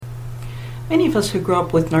Many of us who grew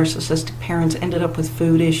up with narcissistic parents ended up with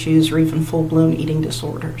food issues or even full-blown eating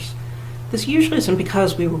disorders. This usually isn't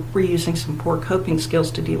because we were using some poor coping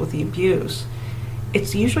skills to deal with the abuse.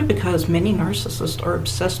 It's usually because many narcissists are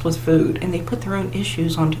obsessed with food and they put their own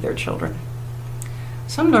issues onto their children.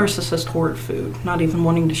 Some narcissists hoard food, not even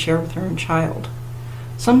wanting to share with their own child.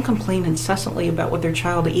 Some complain incessantly about what their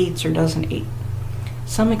child eats or doesn't eat.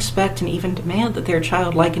 Some expect and even demand that their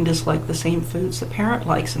child like and dislike the same foods the parent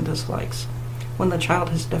likes and dislikes. When the child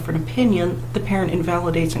has a different opinion, the parent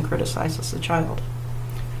invalidates and criticizes the child.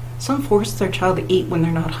 Some force their child to eat when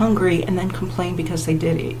they're not hungry and then complain because they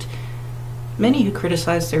did eat. Many parents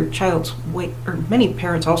also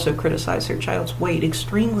criticize their child's weight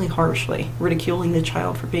extremely harshly, ridiculing the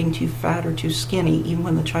child for being too fat or too skinny even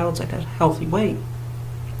when the child's at a healthy weight.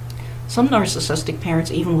 Some narcissistic parents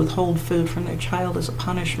even withhold food from their child as a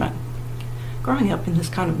punishment. Growing up in this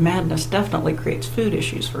kind of madness definitely creates food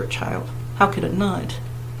issues for a child. How could it not?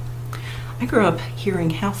 I grew up hearing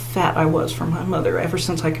how fat I was from my mother ever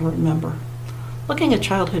since I can remember. Looking at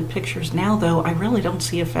childhood pictures now, though, I really don't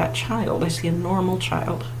see a fat child. I see a normal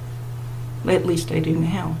child. At least I do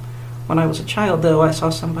now. When I was a child, though, I saw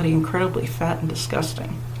somebody incredibly fat and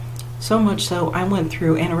disgusting. So much so, I went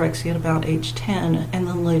through anorexia at about age 10 and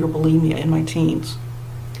then later bulimia in my teens.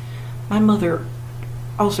 My mother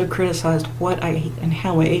also criticized what I ate and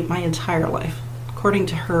how I ate my entire life. According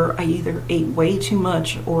to her, I either ate way too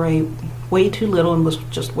much or ate way too little and was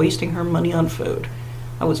just wasting her money on food.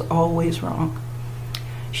 I was always wrong.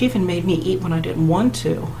 She even made me eat when I didn't want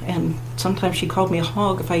to, and sometimes she called me a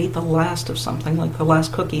hog if I ate the last of something, like the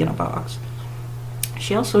last cookie in a box.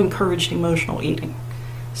 She also encouraged emotional eating.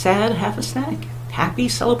 Sad, have a snack. Happy,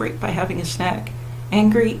 celebrate by having a snack.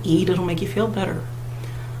 Angry, eat, it'll make you feel better.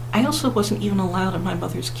 I also wasn't even allowed in my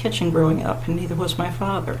mother's kitchen growing up, and neither was my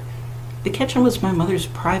father. The kitchen was my mother's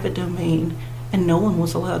private domain, and no one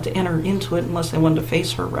was allowed to enter into it unless they wanted to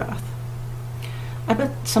face her wrath. I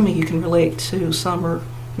bet some of you can relate to some or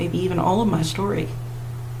maybe even all of my story.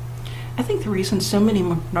 I think the reason so many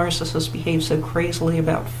narcissists behave so crazily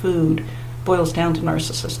about food boils down to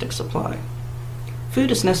narcissistic supply.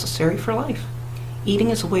 Food is necessary for life.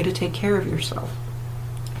 Eating is a way to take care of yourself.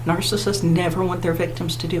 Narcissists never want their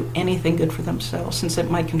victims to do anything good for themselves, since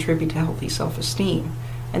it might contribute to healthy self-esteem,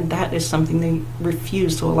 and that is something they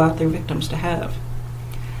refuse to allow their victims to have.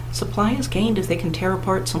 Supply is gained if they can tear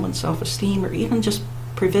apart someone's self-esteem or even just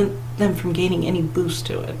prevent them from gaining any boost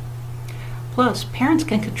to it. Plus, parents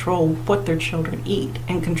can control what their children eat,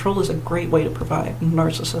 and control is a great way to provide a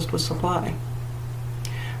narcissist with supply.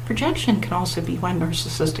 Projection can also be why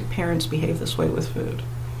narcissistic parents behave this way with food.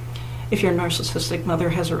 If your narcissistic mother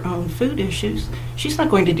has her own food issues, she's not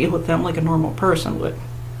going to deal with them like a normal person would.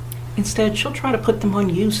 Instead, she'll try to put them on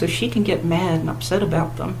you so she can get mad and upset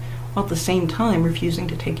about them, while at the same time refusing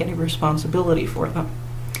to take any responsibility for them.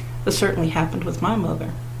 This certainly happened with my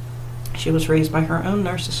mother. She was raised by her own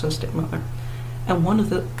narcissistic mother, and one of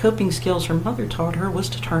the coping skills her mother taught her was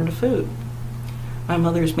to turn to food. My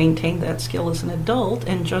mother's maintained that skill as an adult,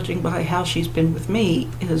 and judging by how she's been with me,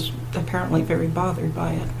 is apparently very bothered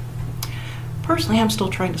by it. Personally, I'm still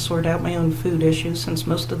trying to sort out my own food issues, since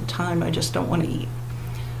most of the time I just don't want to eat.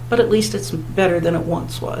 But at least it's better than it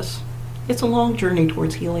once was. It's a long journey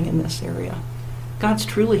towards healing in this area. God's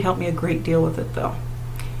truly helped me a great deal with it, though.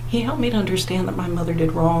 He helped me to understand that my mother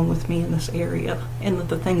did wrong with me in this area, and that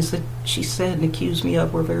the things that she said and accused me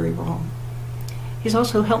of were very wrong. He's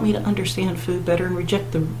also helped me to understand food better and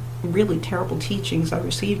reject the really terrible teachings I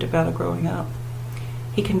received about it growing up.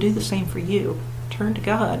 He can do the same for you. Turn to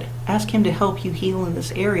God. Ask Him to help you heal in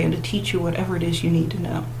this area and to teach you whatever it is you need to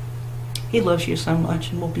know. He loves you so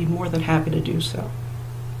much and will be more than happy to do so.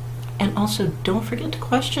 And also, don't forget to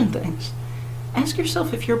question things. Ask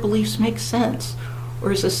yourself if your beliefs make sense,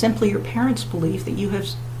 or is this simply your parents' belief that you have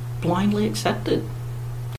blindly accepted?